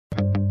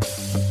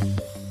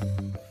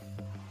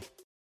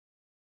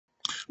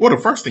Well, the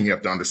first thing you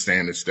have to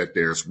understand is that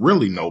there's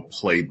really no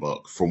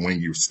playbook for when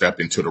you step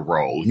into the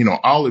role.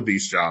 All of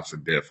these jobs are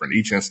different.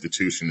 Each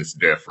institution is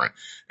different.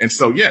 And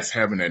so, yes,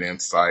 having that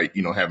insight,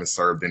 having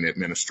served in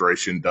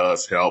administration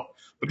does help,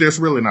 but there's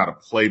really not a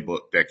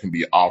playbook that can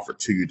be offered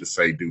to you to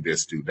say, do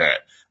this, do that.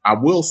 I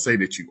will say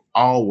that you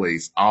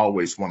always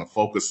want to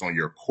focus on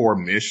your core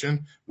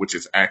mission, which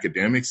is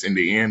academics. In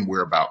the end,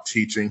 we're about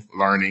teaching,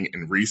 learning,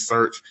 and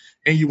research.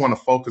 And you want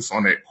to focus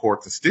on that core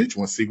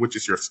constituency, which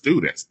is your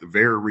students, the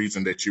very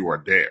reason that you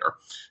are there.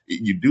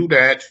 You do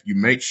that, you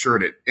make sure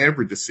that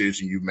every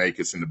decision you make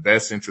is in the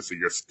best interest of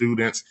your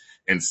students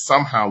and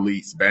somehow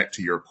leads back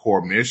to your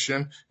core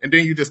mission. And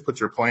then you just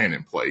put your plan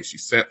in place. You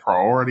set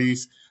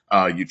priorities.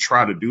 You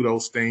try to do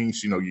those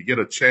things. You get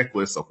a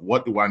checklist of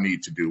what do I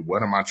need to do?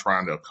 What am I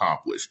trying to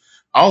accomplish?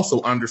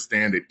 Also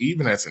understand that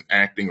even as an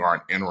acting or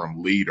an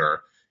interim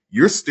leader,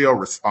 you're still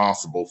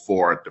responsible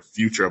for the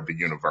future of the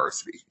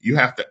university. You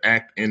have to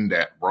act in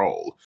that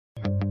role.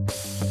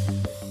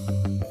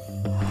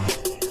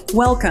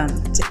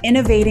 Welcome to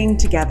Innovating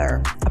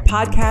Together, a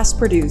podcast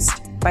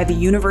produced by the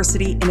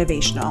University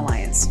Innovation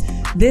Alliance.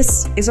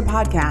 This is a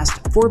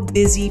podcast for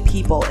busy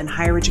people in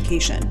higher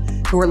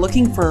education who are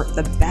looking for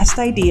the best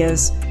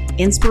ideas,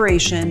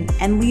 inspiration,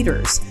 and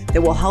leaders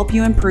that will help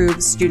you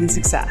improve student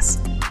success.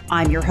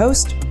 I'm your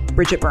host,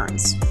 Bridget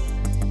Burns.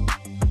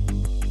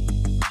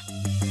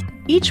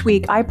 Each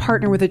week, I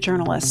partner with a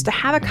journalist to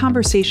have a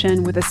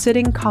conversation with a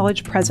sitting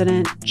college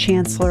president,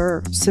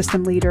 chancellor,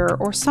 system leader,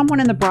 or someone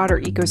in the broader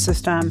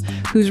ecosystem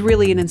who's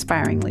really an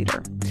inspiring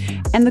leader.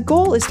 And the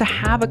goal is to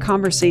have a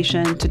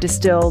conversation to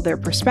distill their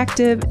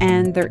perspective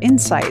and their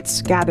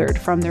insights gathered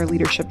from their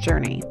leadership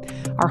journey.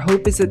 Our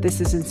hope is that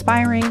this is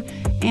inspiring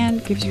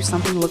and gives you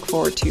something to look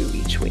forward to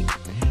each week.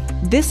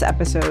 This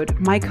episode,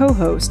 my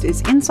co-host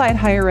is Inside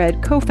Higher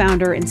Ed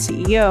co-founder and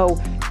CEO,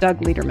 Doug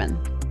Lederman.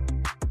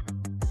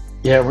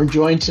 Yeah, we're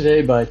joined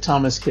today by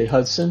Thomas K.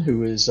 Hudson,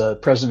 who is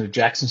president of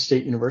Jackson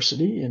State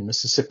University in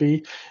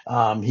Mississippi.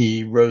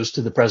 He rose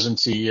to the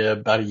presidency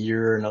about a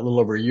little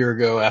over a year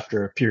ago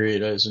after a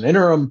period as an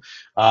interim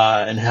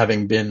and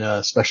having been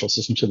a special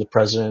assistant to the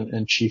president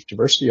and chief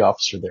diversity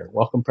officer there.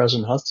 Welcome,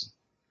 President Hudson.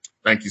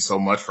 Thank you so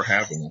much for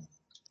having me.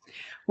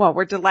 Well,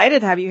 we're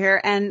delighted to have you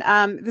here. And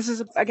this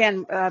is,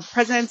 again,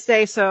 President's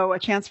Day, so a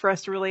chance for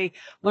us to really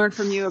learn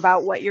from you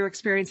about what your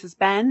experience has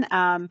been.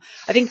 I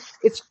think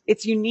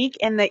it's unique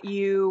in that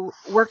you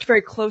worked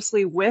very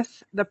closely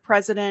with the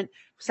president,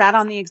 sat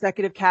on the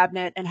executive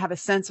cabinet, and have a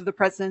sense of the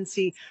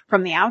presidency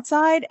from the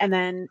outside, and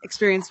then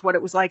experienced what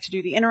it was like to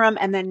do the interim,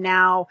 and then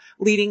now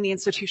leading the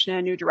institution in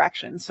a new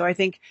direction. So I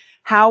think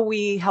how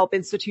we help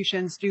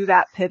institutions do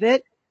that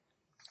pivot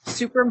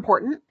super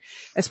important,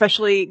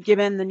 especially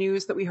given the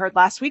news that we heard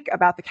last week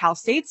about the Cal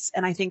States.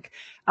 And I think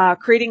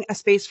creating a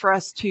space for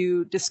us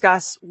to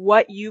discuss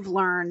what you've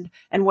learned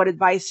and what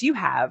advice you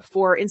have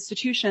for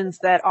institutions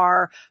that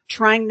are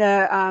trying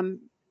to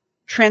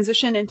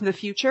transition into the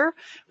future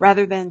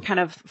rather than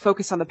kind of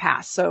focus on the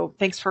past. So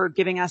thanks for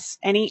giving us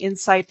any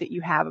insight that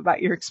you have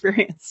about your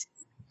experience.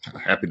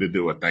 Happy to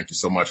do it. Thank you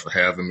so much for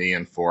having me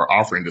and for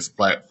offering this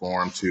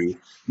platform to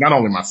not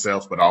only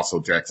myself, but also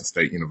Jackson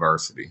State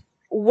University.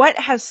 What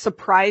has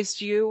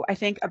surprised you, I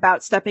think,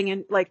 about stepping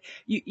in? Like,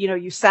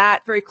 you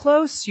sat very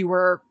close, you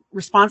were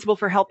responsible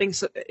for helping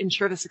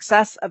ensure the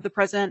success of the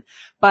president.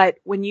 But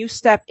when you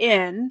step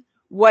in,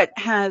 what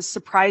has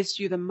surprised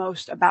you the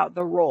most about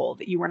the role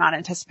that you were not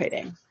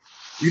anticipating?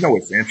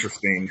 It's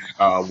interesting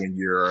when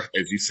you're,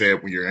 as you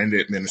said, when you're in the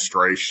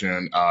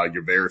administration,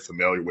 you're very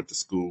familiar with the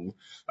school,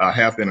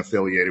 have been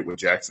affiliated with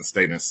Jackson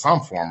State in some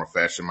form or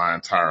fashion my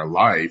entire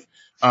life.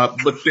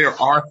 But there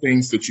are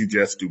things that you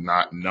just do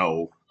not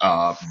know,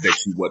 that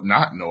you would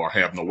not know or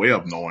have no way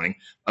of knowing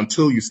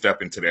until you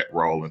step into that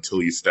role,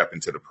 until you step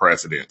into the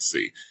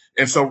presidency.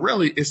 And so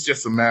really, it's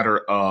just a matter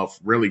of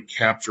really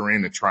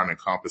capturing and trying to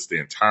encompass the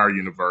entire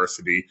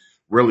university,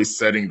 really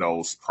setting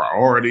those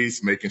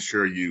priorities, making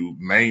sure you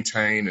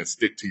maintain and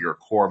stick to your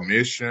core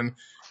mission,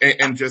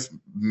 and just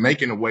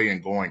making a way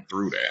and going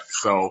through that.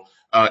 So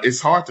it's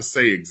hard to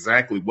say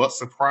exactly what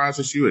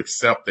surprises you,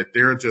 except that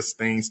there are just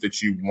things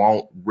that you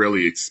won't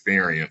really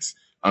experience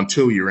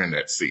until you're in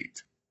that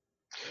seat.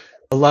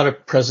 A lot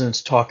of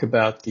presidents talk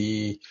about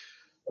the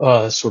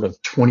sort of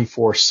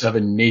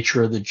 24/7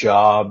 nature of the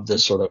job,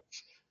 the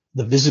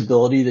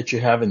visibility that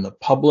you have in the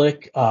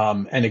public.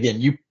 And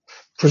again, you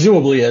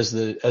presumably as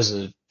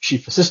a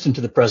chief assistant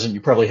to the president,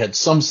 you probably had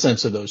some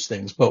sense of those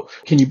things. But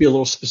can you be a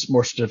little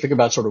more specific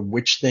about sort of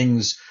which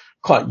things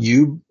caught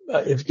you,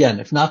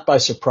 if not by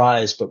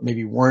surprise, but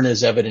maybe weren't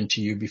as evident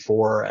to you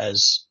before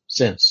as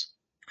since?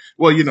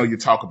 Well, you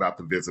talk about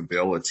the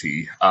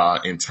visibility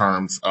in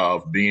terms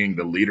of being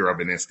the leader of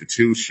an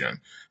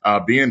institution,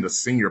 being the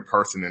senior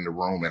person in the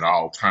room at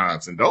all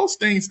times. And those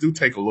things do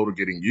take a little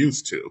getting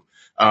used to.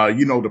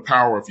 The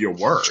power of your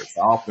words.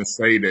 I often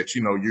say that,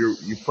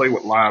 you play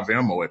with live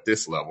ammo at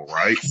this level,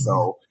 right?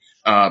 So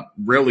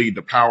really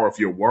the power of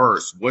your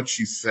words, what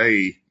you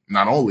say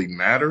not only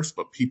matters,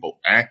 but people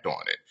act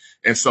on it.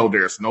 And so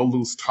there's no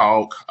loose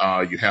talk.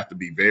 You have to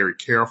be very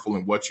careful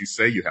in what you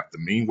say. You have to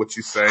mean what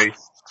you say.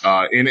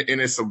 And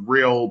it's a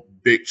real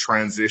big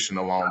transition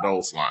along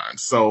those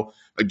lines. So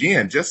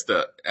again, just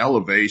the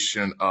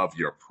elevation of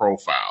your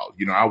profile.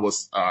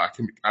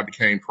 I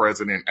became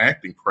president,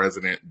 acting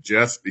president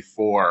just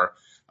before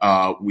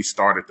we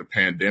started the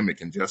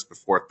pandemic and just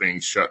before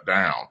things shut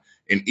down.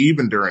 And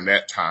even during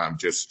that time,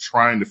 just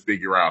trying to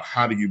figure out,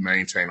 how do you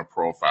maintain a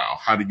profile?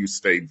 How do you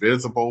stay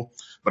visible?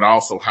 But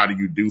also, how do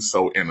you do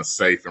so in a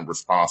safe and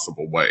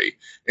responsible way?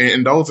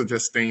 And those are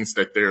just things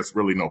that there's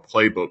really no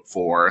playbook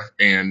for.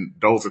 And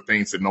those are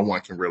things that no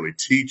one can really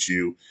teach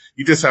you.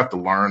 You just have to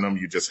learn them.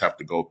 You just have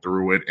to go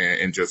through it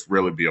and just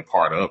really be a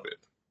part of it.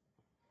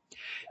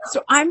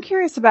 So I'm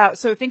curious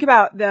so think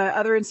about the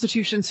other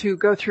institutions who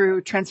go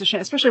through transition,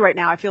 especially right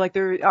now. I feel like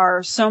there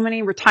are so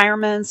many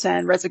retirements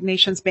and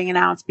resignations being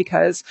announced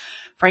because,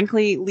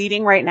 frankly,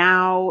 leading right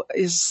now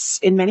is,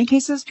 in many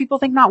cases, people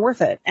think not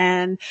worth it.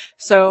 And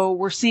so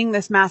we're seeing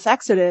this mass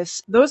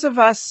exodus. Those of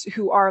us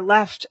who are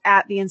left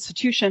at the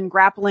institution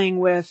grappling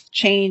with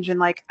change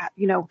and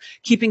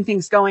keeping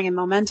things going and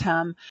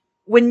momentum,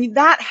 when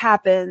that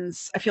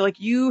happens, I feel like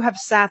you have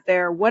sat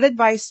there. What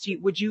advice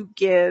would you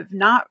give,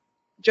 not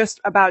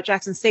just about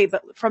Jackson State,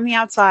 but from the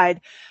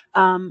outside,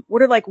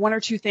 what are one or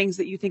two things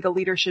that you think a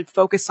leader should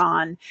focus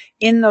on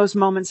in those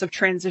moments of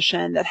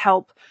transition that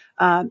help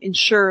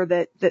ensure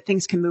that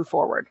things can move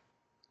forward?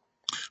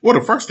 Well,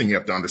 the first thing you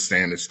have to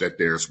understand is that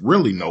there's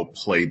really no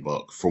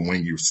playbook for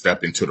when you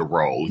step into the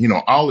role.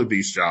 All of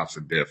these jobs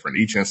are different.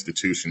 Each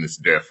institution is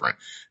different.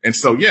 And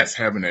so, yes,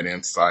 having that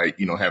insight,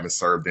 having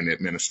served in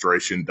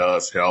administration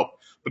does help.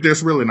 But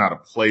there's really not a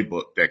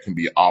playbook that can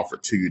be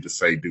offered to you to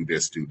say, do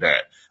this, do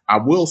that. I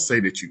will say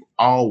that you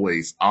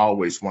always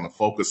want to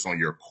focus on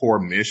your core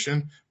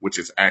mission, which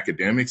is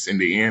academics. In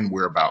the end,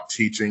 we're about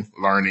teaching,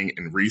 learning,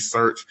 and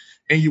research.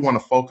 And you want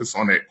to focus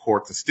on that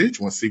core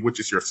constituency, which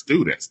is your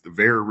students, the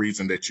very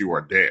reason that you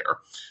are there.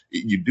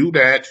 You do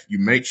that, you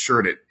make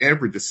sure that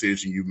every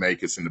decision you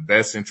make is in the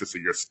best interest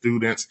of your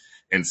students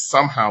and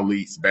somehow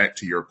leads back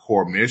to your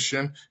core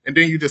mission. And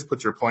then you just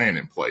put your plan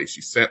in place.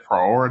 You set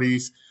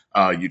priorities.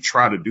 You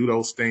try to do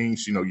those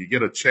things. You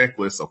get a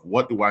checklist of,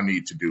 what do I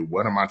need to do?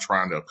 What am I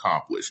trying to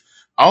accomplish?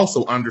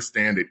 Also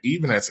understand that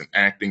even as an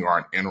acting or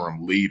an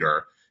interim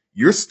leader,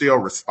 you're still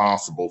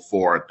responsible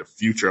for the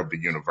future of the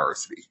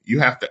university. You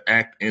have to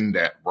act in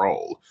that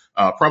role.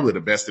 Probably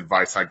the best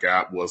advice I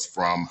got was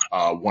from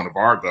one of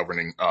our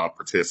governing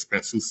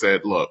participants who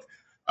said, look,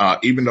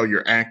 even though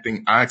you're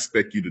acting, I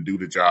expect you to do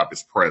the job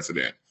as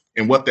president.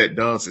 And what that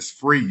does is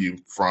free you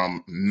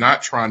from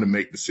not trying to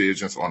make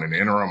decisions on an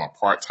interim or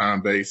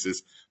part-time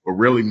basis, but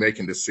really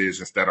making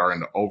decisions that are in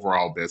the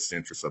overall best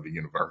interest of the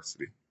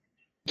university.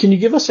 Can you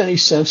give us any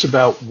sense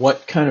about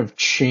what kind of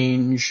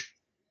change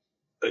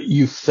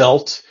you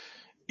felt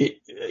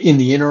in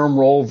the interim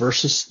role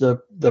versus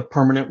the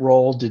permanent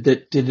role?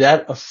 Did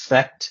that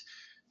affect?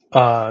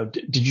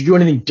 Did you do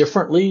anything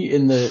differently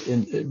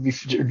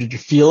did you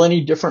feel any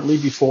differently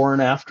before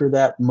and after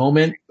that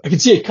moment? I can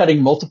see it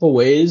cutting multiple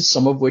ways,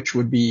 some of which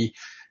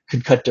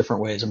could cut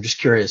different ways. I'm just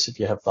curious if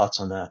you have thoughts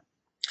on that.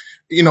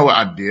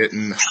 I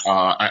didn't.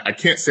 I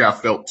can't say I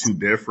felt too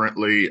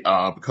differently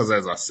because,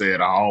 as I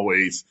said, I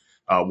always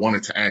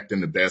wanted to act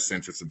in the best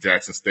interest of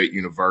Jackson State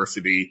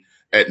University.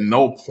 At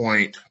no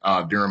point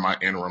during my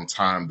interim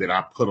time did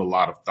I put a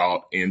lot of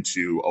thought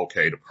into,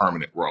 the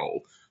permanent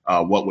role.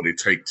 What would it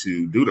take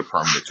to do the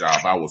permanent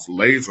job? I was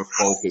laser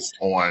focused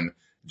on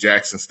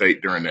Jackson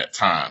State during that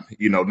time.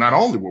 Not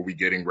only were we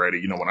getting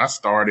ready, when I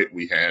started,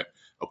 we had,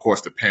 of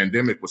course, the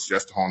pandemic was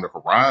just on the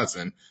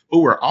horizon, but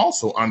we're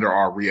also under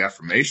our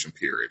reaffirmation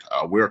period.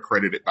 We're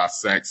accredited by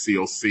SAC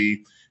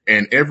COC,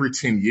 and every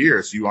 10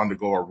 years you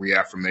undergo a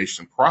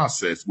reaffirmation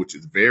process, which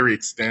is very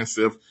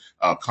extensive,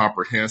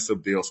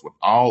 comprehensive, deals with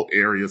all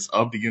areas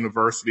of the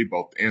university,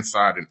 both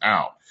inside and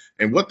out.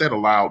 And what that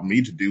allowed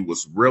me to do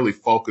was really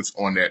focus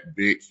on that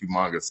big,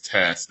 humongous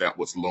task that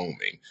was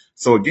looming.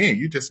 So again,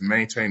 you just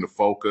maintain the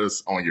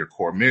focus on your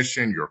core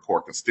mission, your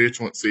core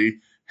constituency,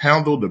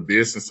 handle the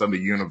business of the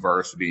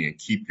university, and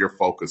keep your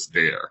focus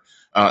there.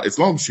 As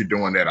long as you're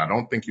doing that, I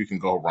don't think you can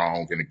go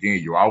wrong. And again,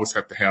 you always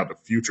have to have the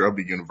future of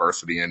the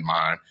university in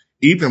mind,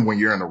 even when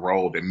you're in a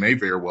role that may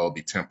very well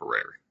be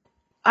temporary.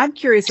 I'm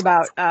curious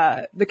about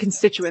the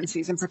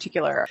constituencies in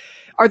particular.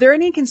 Are there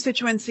any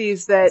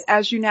constituencies that,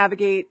 as you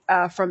navigate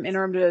from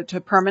interim to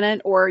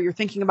permanent, or you're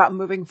thinking about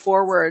moving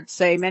forward,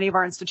 say many of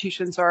our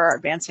institutions are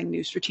advancing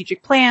new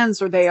strategic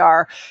plans or they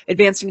are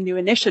advancing new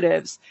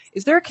initiatives,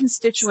 is there a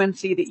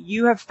constituency that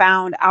you have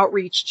found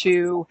outreach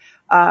to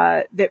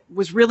that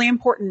was really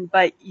important,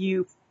 but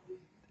you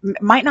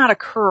might not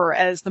occur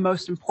as the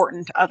most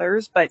important to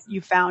others, but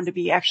you found to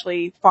be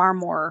actually far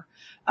more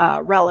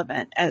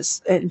relevant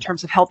as in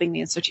terms of helping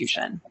the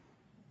institution?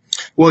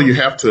 Well, you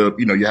have to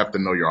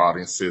know your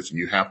audiences, and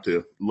you have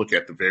to look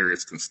at the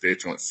various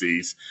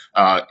constituencies.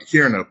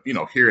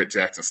 Here at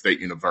Jackson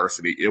State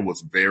University, it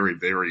was very,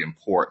 very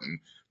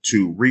important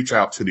to reach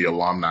out to the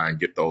alumni and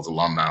get those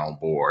alumni on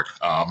board,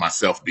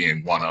 myself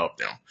being one of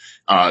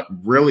them.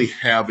 Really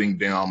having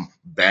them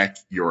back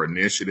your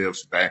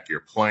initiatives, back your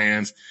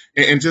plans,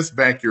 and just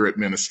back your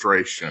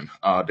administration.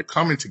 The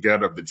coming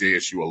together of the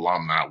JSU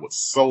alumni was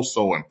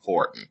so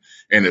important,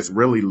 and has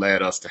really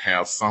led us to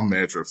have some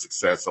measure of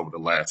success over the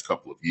last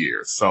couple of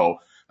years. So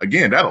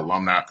again, that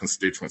alumni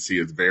constituency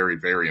is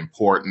very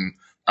important.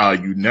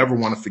 You never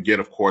want to forget,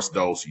 of course,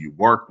 those you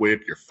work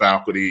with, your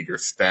faculty, your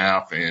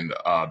staff, and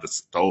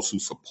those who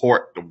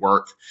support the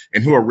work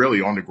and who are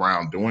really on the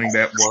ground doing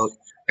that work.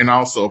 And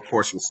also, of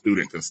course, your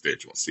student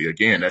constituency.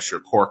 Again, that's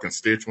your core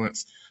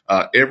constituents.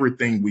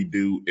 Everything we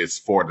do is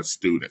for the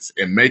students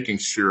and making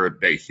sure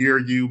they hear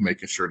you,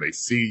 making sure they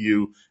see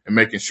you, and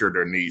making sure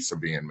their needs are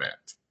being met.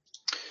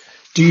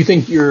 Do you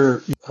think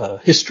your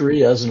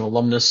history as an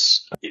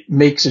alumnus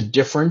makes a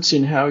difference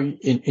in how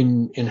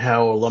in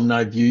how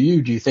alumni view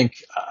you? Do you think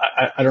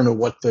I don't know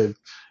what the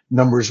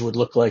numbers would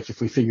look like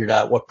if we figured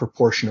out what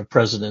proportion of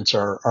presidents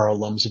are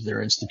alums of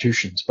their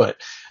institutions,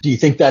 but do you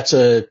think that's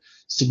a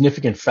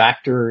significant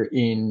factor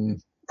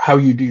in how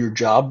you do your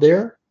job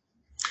there?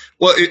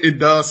 Well, it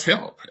does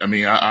help. I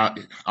mean,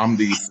 I'm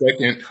the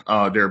second.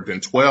 There have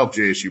been 12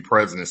 JSU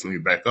presidents. Let me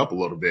back up a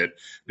little bit.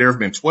 There have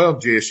been 12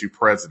 JSU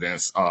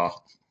presidents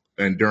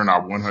and during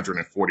our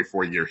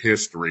 144-year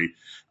history,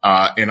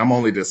 and I'm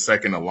only the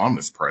second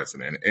alumnus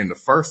president and the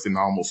first in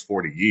almost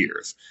 40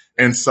 years.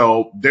 And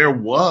so there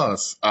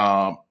was,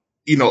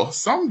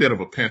 some bit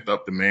of a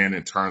pent-up demand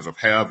in terms of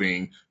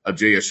having a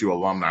JSU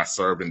alumni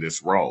serve in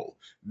this role.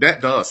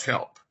 That does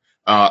help.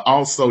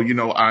 Also,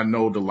 I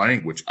know the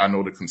language, I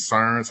know the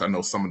concerns, I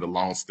know some of the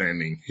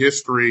longstanding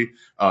history,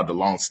 the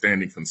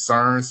longstanding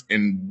concerns,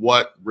 and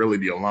what really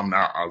the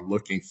alumni are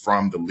looking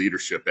from the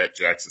leadership at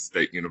Jackson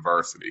State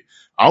University.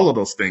 All of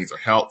those things are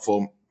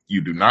helpful. You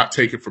do not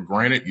take it for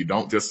granted. You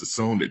don't just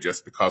assume that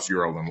just because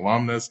you're an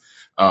alumnus,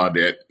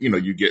 that,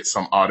 you get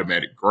some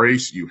automatic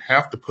grace. You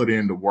have to put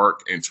in the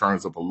work in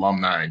terms of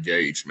alumni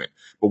engagement.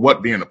 But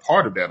what being a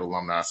part of that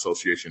alumni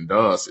association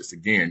does is,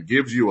 again,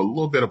 gives you a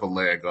little bit of a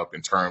leg up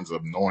in terms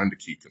of knowing the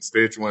key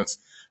constituents,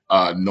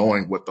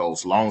 knowing what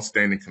those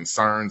longstanding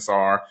concerns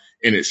are.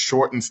 And it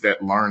shortens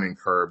that learning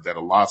curve that a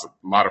lot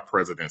of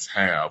presidents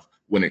have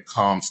when it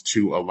comes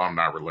to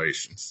alumni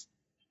relations.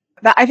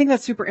 I think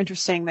that's super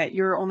interesting that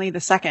you're only the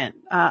second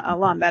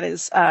alum. That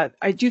is,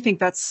 I do think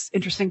that's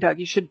interesting, Doug.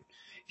 You should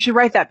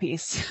write that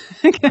piece.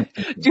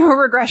 Do a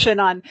regression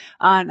on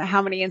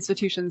how many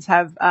institutions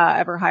have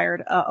ever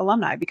hired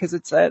alumni, because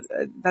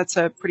that's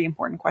a pretty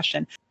important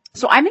question.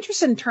 So I'm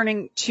interested in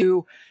turning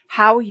to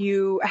how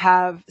you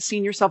have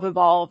seen yourself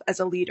evolve as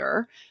a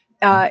leader.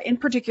 In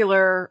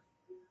particular,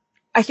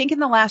 I think in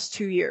the last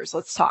 2 years,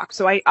 let's talk.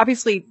 So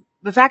obviously,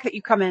 the fact that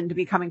you come in to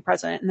becoming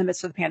president in the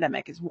midst of the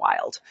pandemic is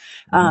wild.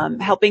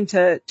 Helping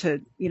to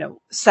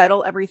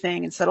settle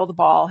everything and settle the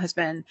ball has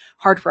been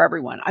hard for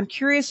everyone. I'm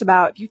curious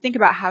about, if you think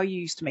about how you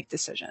used to make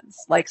decisions,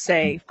 like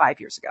say 5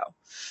 years ago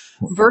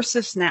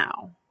versus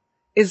now,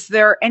 is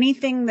there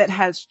anything that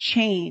has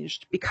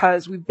changed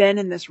because we've been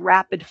in this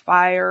rapid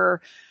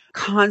fire,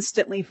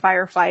 constantly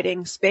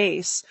firefighting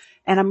space?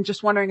 And I'm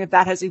just wondering if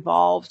that has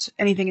evolved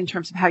anything in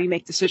terms of how you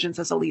make decisions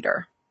as a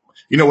leader.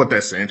 You know what?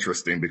 That's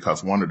interesting,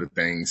 because one of the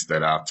things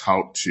that I've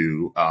talked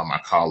to my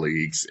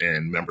colleagues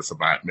and members of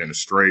my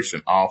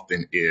administration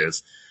often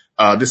is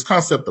this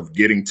concept of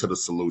getting to the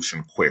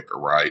solution quicker,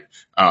 right?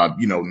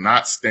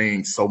 Not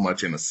staying so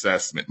much in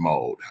assessment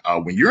mode.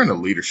 When you're in a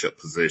leadership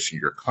position,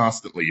 you're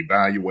constantly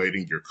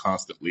evaluating, you're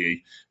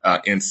constantly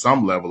in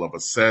some level of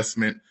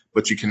assessment,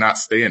 but you cannot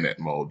stay in that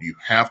mode. You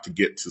have to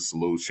get to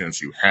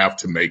solutions. You have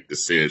to make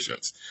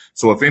decisions.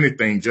 So if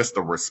anything, just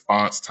the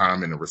response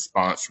time and the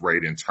response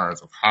rate in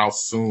terms of how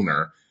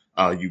sooner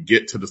you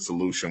get to the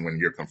solution when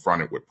you're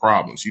confronted with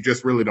problems. You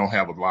just really don't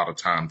have a lot of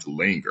time to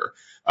linger.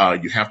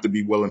 You have to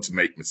be willing to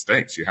make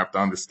mistakes. You have to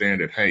understand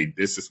that, hey,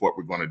 this is what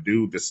we're going to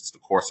do. This is the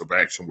course of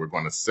action we're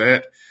going to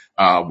set.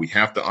 We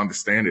have to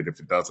understand that if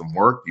it doesn't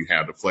work, you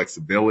have the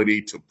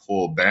flexibility to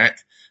pull back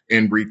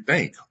and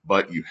rethink.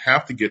 But you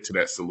have to get to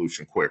that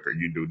solution quicker.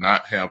 You do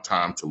not have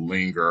time to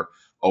linger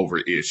over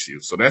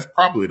issues. So that's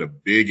probably the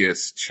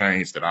biggest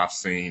change that I've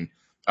seen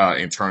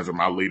in terms of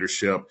my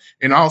leadership.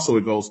 And also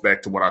it goes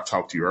back to what I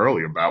talked to you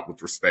earlier about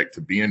with respect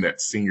to being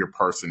that senior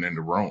person in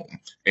the room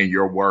and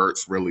your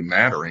words really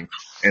mattering.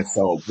 And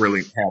so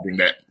really having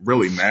that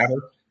really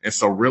matter. And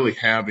so really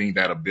having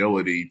that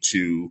ability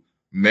to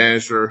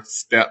measure,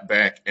 step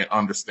back, and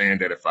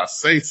understand that if I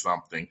say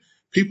something,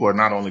 people are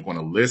not only going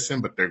to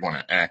listen, but they're going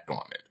to act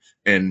on it.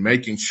 And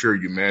making sure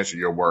you measure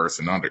your words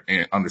and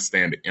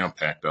understand the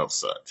impact of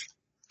such.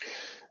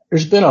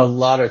 There's been a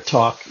lot of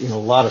talk in a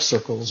lot of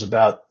circles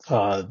about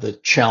the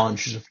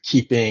challenges of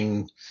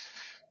keeping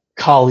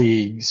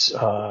colleagues,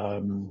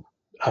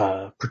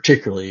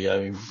 particularly, I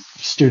mean,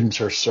 students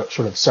are sort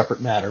of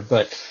separate matter,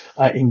 but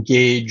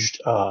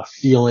engaged,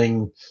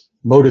 feeling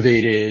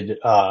motivated,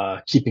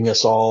 keeping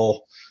us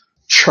all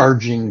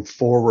charging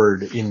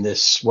forward in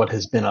this, what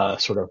has been a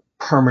sort of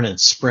permanent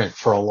sprint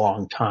for a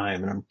long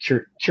time. And I'm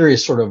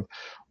curious sort of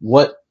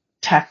what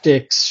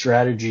tactics,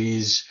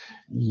 strategies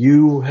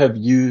you have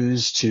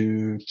used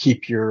to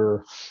keep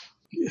your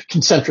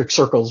concentric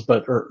circles,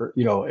 or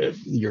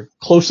your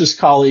closest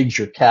colleagues,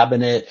 your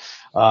cabinet,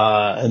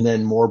 and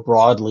then more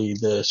broadly,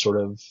 the sort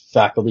of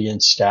faculty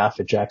and staff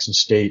at Jackson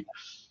State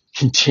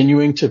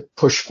continuing to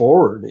push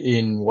forward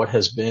in what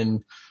has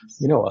been,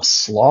 a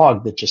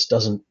slog that just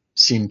doesn't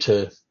seem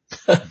to,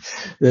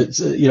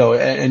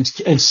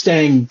 and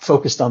staying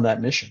focused on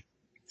that mission.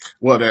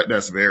 Well,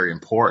 that's very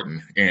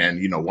important. And,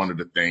 one of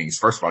the things,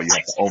 first of all, you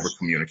have to over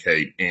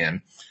communicate.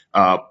 And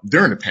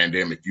during the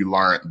pandemic, you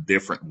learn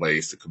different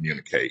ways to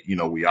communicate.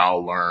 We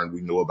all learned,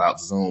 we knew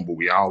about Zoom, but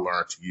we all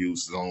learned to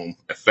use Zoom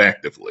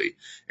effectively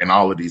in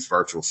all of these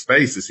virtual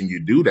spaces. And you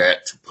do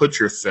that to put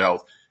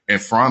yourself in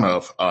front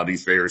of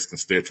these various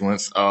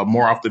constituents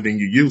more often than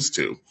you used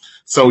to.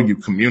 So you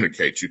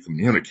communicate.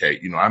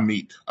 I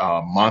meet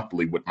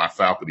monthly with my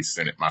faculty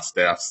senate, my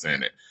staff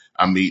senate.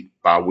 I meet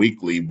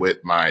biweekly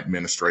with my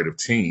administrative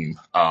team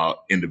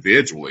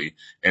individually.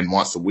 And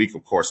once a week,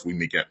 of course, we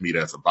meet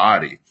as a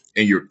body.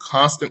 And you're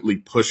constantly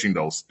pushing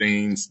those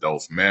themes,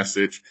 those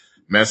messages.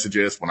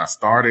 When I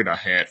started, I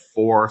had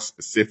 4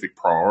 specific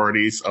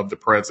priorities of the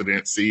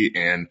presidency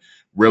and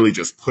really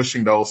just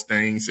pushing those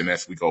things. And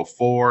as we go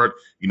forward,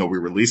 we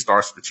released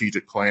our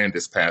strategic plan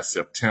this past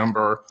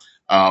September,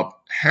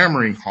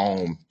 hammering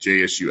home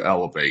JSU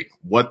Elevate,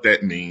 what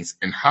that means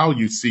and how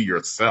you see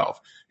yourself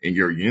in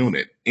your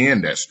unit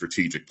in that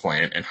strategic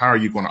plan and how are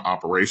you going to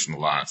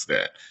operationalize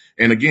that.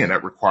 And again,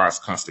 that requires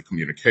constant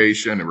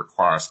communication. It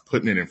requires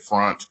putting it in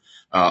front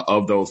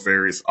of those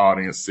various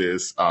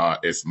audiences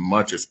as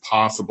much as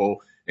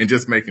possible and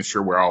just making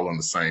sure we're all on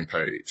the same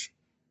page.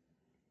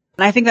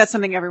 And I think that's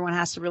something everyone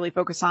has to really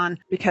focus on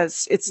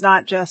because it's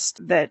not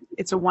just that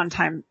it's a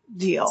one-time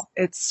deal.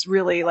 It's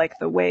really like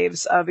the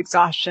waves of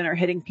exhaustion are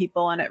hitting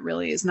people and it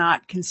really is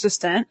not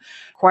consistent.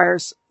 It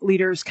requires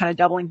leaders kind of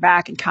doubling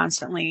back and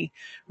constantly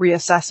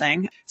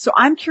reassessing. So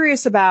I'm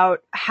curious about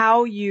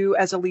how you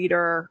as a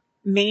leader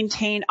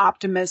maintain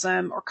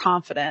optimism or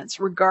confidence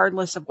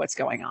regardless of what's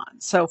going on.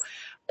 So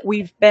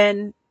we've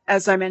been,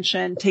 as I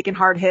mentioned, taking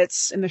hard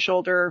hits in the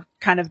shoulder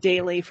kind of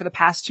daily for the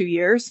past 2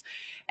 years.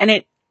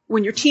 And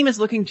when your team is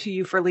looking to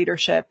you for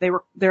leadership,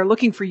 they're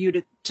looking for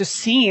you to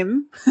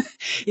seem,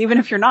 even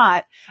if you're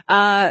not,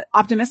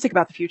 optimistic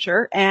about the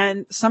future.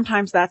 And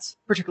sometimes that's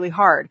particularly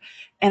hard.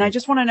 And I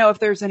just want to know if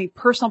there's any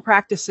personal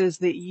practices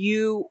that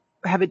you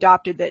have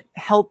adopted that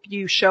help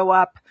you show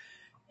up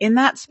in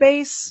that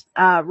space,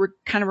 kind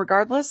of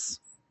regardless.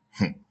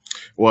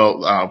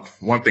 Well,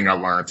 one thing I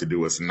learned to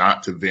do is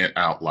not to vent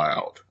out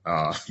loud.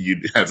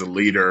 As a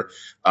leader,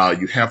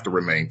 you have to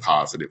remain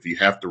positive. You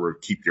have to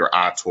keep your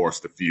eye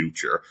towards the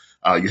future.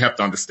 You have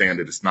to understand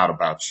that it's not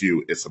about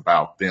you. It's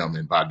about them.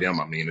 And by them,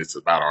 I mean, it's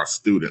about our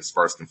students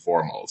first and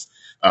foremost.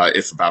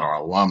 It's about our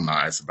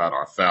alumni. It's about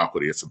our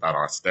faculty. It's about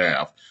our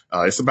staff.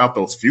 It's about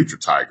those future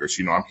tigers.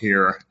 I'm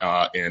here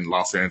in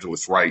Los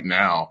Angeles right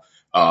now,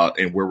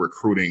 and we're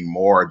recruiting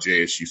more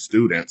JSU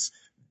students.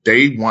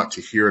 They want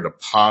to hear the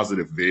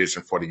positive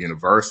vision for the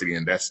university,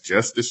 and that's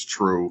just as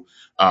true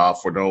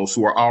for those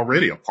who are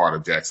already a part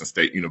of Jackson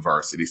State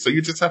University. So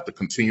you just have to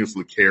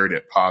continuously carry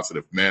that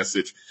positive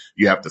message.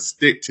 You have to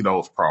stick to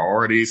those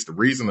priorities. The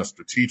reason a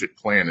strategic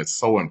plan is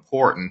so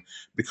important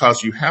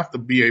because you have to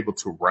be able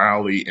to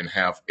rally and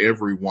have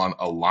everyone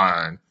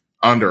aligned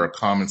under a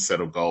common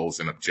set of goals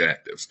and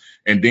objectives.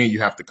 And then you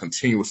have to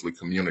continuously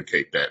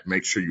communicate that,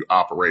 make sure you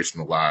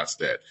operationalize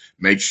that,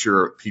 make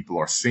sure people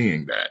are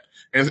seeing that.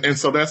 And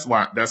so that's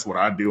what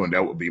I do. And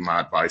that would be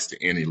my advice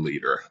to any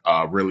leader.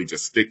 Really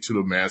just stick to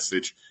the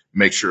message,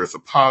 make sure it's a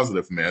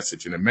positive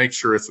message, and then make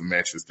sure it's a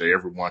message that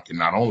everyone can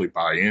not only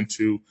buy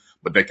into,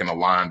 but they can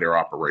align their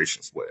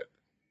operations with.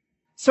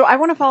 So I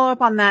want to follow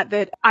up on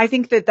that I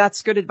think that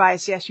that's good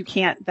advice. Yes, you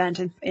can't vent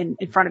in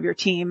front of your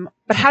team,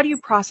 but how do you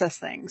process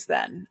things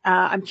then?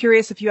 I'm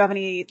curious if you have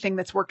anything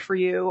that's worked for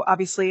you.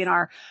 Obviously in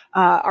our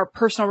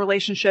personal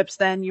relationships,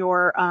 then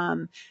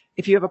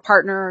if you have a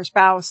partner or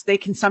spouse, they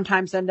can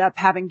sometimes end up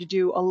having to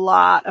do a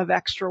lot of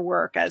extra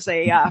work as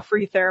a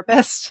free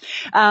therapist,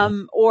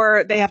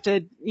 or they have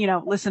to,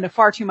 listen to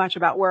far too much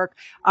about work.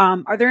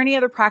 Are there any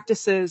other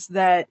practices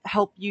that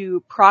help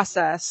you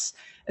process,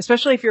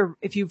 especially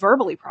if you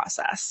verbally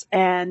process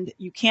and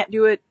you can't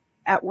do it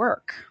at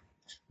work?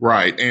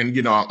 Right. And,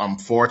 I'm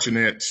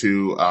fortunate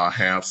to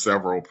have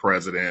several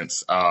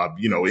presidents,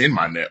 in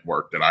my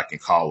network that I can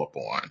call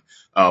upon,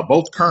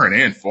 both current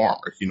and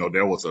former.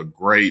 There was a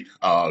great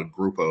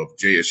group of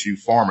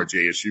former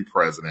JSU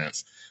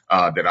presidents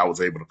that I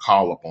was able to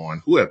call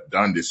upon who have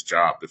done this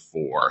job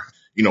before.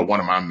 One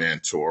of my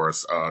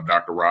mentors,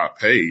 Dr. Rod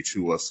Page,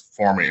 who was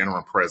former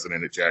interim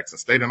president at Jackson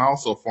State and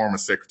also former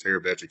Secretary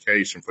of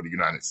Education for the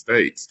United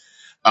States.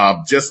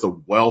 Just a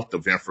wealth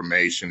of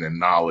information and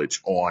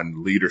knowledge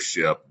on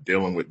leadership,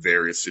 dealing with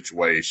various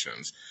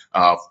situations.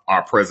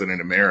 Our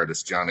president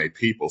emeritus, John A.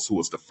 Peoples, who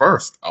was the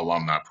first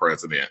alumni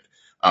president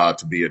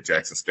to be at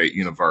Jackson State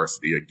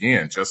University.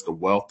 Again, just a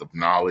wealth of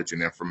knowledge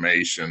and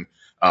information,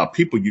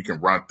 people you can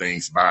run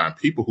things by, and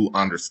people who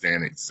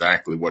understand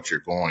exactly what you're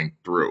going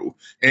through,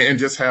 and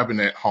just having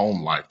that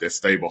home life, that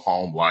stable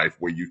home life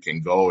where you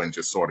can go and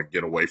just sort of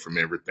get away from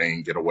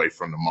everything, get away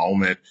from the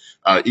moment.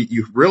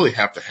 You really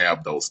have to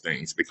have those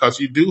things because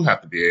you do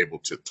have to be able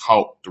to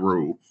talk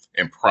through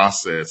and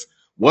process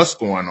what's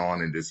going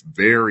on in this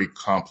very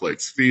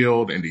complex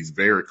field and these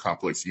very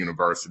complex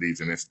universities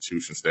and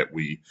institutions that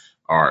we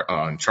are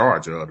in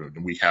charge of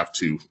and we have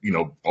to,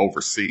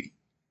 oversee.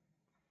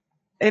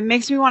 It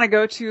makes me want to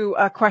go to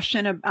a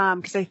question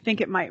because I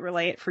think it might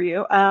relate for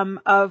you,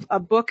 of a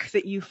book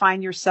that you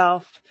find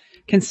yourself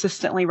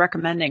consistently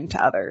recommending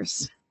to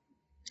others.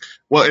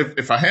 Well,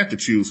 if I had to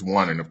choose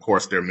one, and of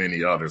course there are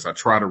many others, I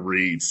try to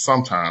read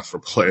sometimes for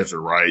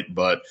pleasure, right?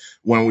 But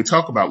when we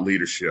talk about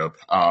leadership,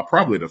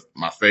 probably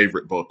my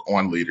favorite book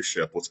on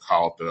leadership is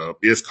called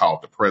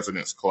The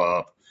President's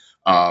Club,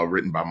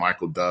 written by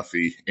Michael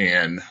Duffy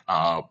and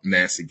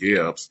Nancy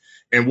Gibbs.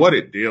 And what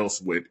it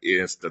deals with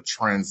is the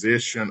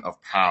transition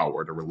of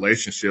power, the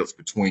relationships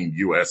between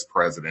U.S.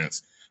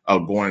 presidents,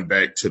 going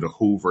back to the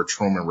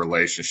Hoover-Truman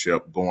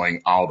relationship,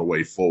 going all the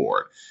way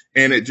forward.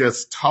 And it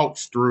just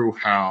talks through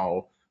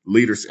how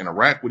leaders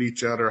interact with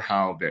each other,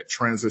 how that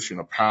transition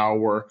of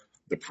power,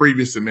 the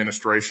previous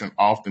administration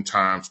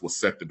oftentimes will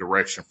set the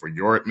direction for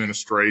your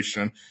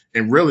administration.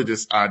 And really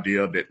this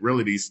idea that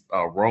really these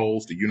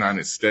roles, the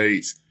United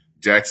States,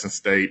 Jackson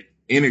State,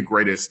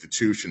 integrated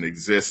institution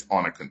exists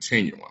on a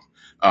continuum.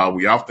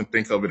 We often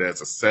think of it as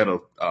a set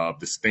of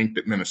distinct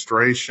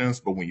administrations,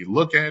 but when you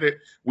look at it,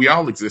 we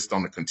all exist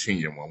on the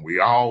continuum. We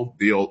all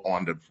build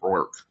on the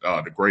work,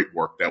 the great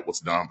work that was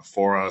done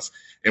before us,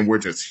 and we're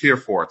just here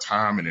for a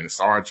time, and it's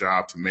our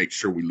job to make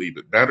sure we leave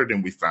it better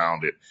than we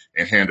found it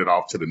and hand it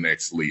off to the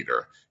next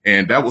leader.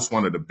 And that was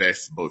one of the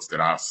best books that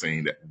I've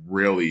seen that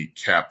really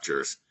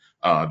captures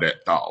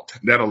that thought.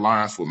 That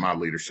aligns with my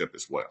leadership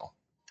as well.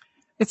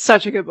 It's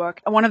such a good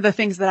book. One of the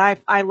things that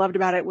I loved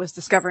about it was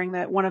discovering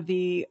that one of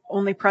the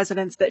only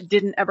presidents that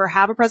didn't ever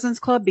have a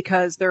president's club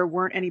because there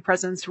weren't any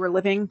presidents who were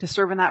living to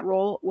serve in that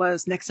role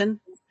was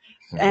Nixon.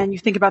 Mm-hmm. And you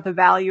think about the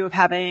value of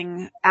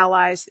having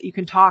allies that you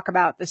can talk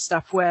about this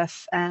stuff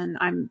with. And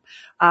I'm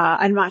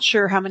not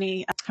sure how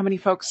many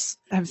folks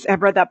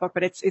have read that book,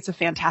 but it's a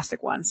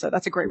fantastic one. So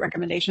that's a great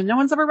recommendation. No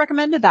one's ever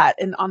recommended that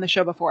on the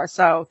show before.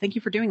 So thank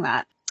you for doing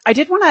that. I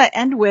did want to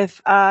end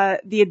with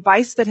the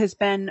advice that has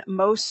been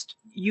most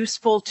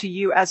useful to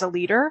you as a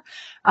leader.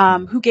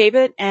 Who gave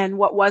it and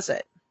what was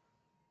it?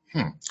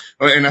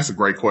 And that's a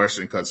great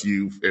question because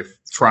if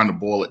trying to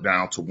boil it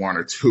down to one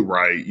or two,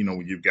 right,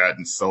 when you've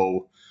gotten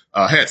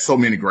had so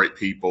many great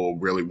people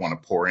really want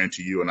to pour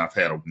into you. And I've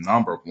had a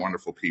number of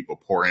wonderful people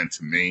pour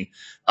into me.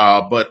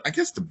 But I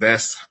guess the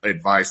best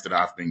advice that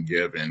I've been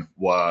given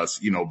was,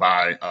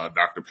 by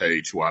Dr.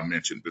 Page, who I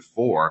mentioned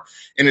before.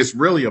 And it's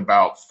really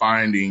about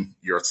finding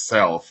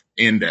yourself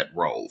in that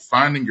role,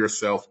 finding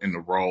yourself in the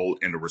role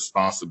and the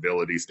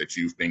responsibilities that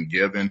you've been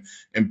given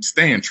and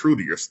staying true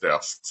to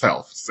yourself,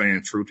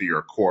 staying true to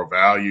your core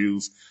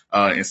values,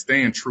 and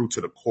staying true to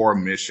the core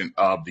mission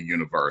of the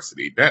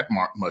university. That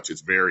much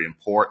is very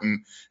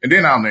important. And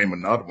then I'll name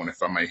another one,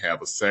 if I may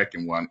have a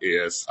second one,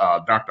 is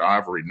Dr.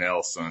 Ivory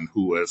Nelson,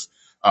 who is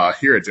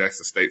here at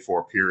Jackson State for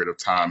a period of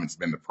time and has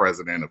been the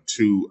president of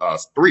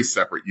three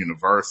separate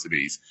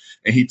universities.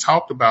 And he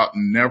talked about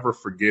never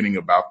forgetting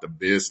about the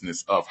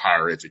business of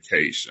higher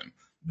education,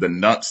 the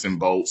nuts and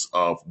bolts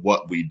of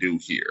what we do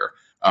here.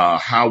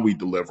 How we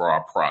deliver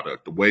our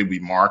product, the way we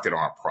market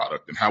our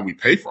product, and how we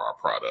pay for our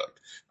product.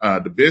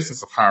 The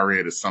business of higher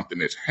ed is something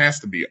that has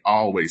to be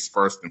always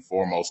first and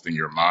foremost in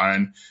your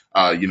mind.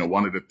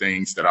 One of the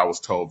things that I was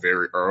told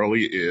very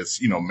early is,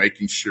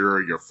 making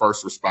sure your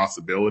first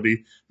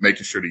responsibility,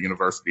 making sure the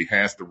university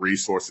has the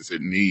resources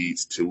it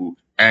needs to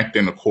act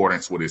in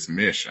accordance with its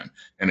mission.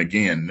 And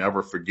again,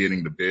 never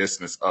forgetting the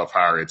business of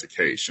higher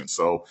education.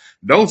 So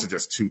those are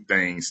just two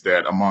things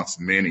that amongst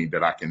many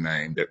that I can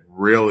name that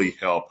really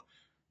help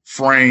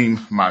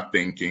frame my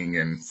thinking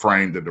and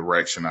frame the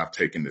direction I've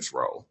taken this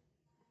role.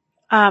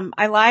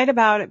 I lied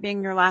about it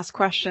being your last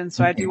question,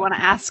 so I do want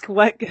to ask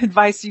what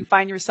advice you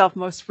find yourself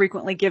most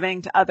frequently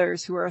giving to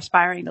others who are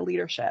aspiring to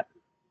leadership.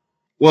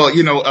 Well,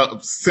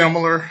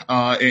 similar,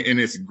 and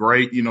it's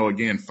great,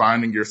 again,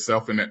 finding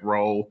yourself in that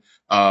role.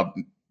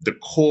 The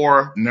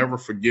core, never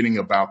forgetting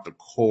about the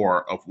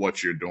core of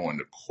what you're doing,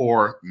 the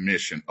core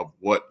mission of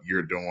what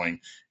you're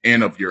doing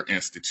and of your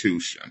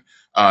institution.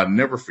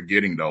 Never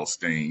forgetting those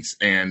things.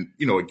 And,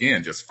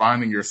 again, just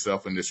finding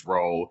yourself in this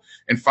role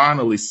and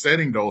finally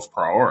setting those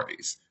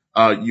priorities.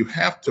 You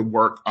have to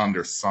work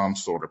under some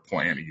sort of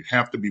plan. You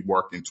have to be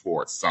working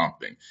towards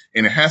something.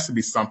 And it has to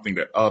be something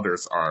that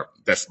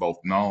that's both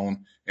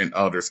known and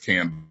others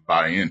can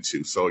buy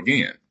into. So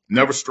again,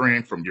 never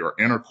straying from your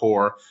inner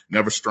core,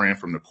 never straying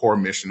from the core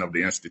mission of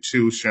the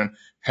institution,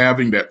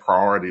 having that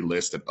priority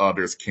list that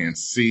others can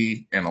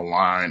see and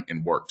align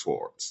and work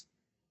towards.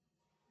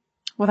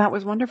 Well, that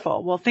was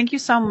wonderful. Well, thank you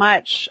so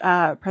much,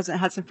 President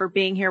Hudson, for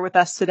being here with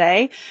us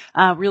today.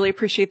 Really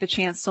appreciate the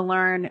chance to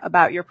learn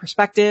about your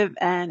perspective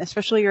and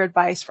especially your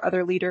advice for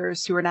other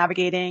leaders who are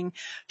navigating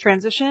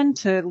transition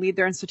to lead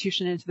their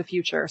institution into the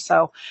future.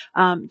 So,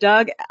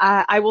 Doug,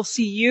 I will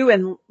see you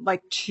in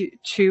like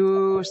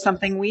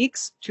 2.5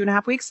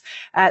 weeks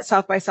at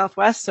South by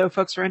Southwest. So,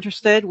 folks are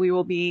interested, we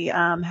will be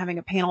having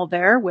a panel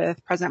there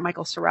with President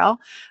Michael Sorrell.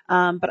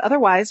 But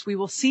otherwise, we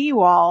will see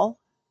you all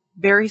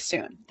very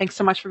soon. Thanks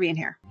so much for being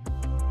here.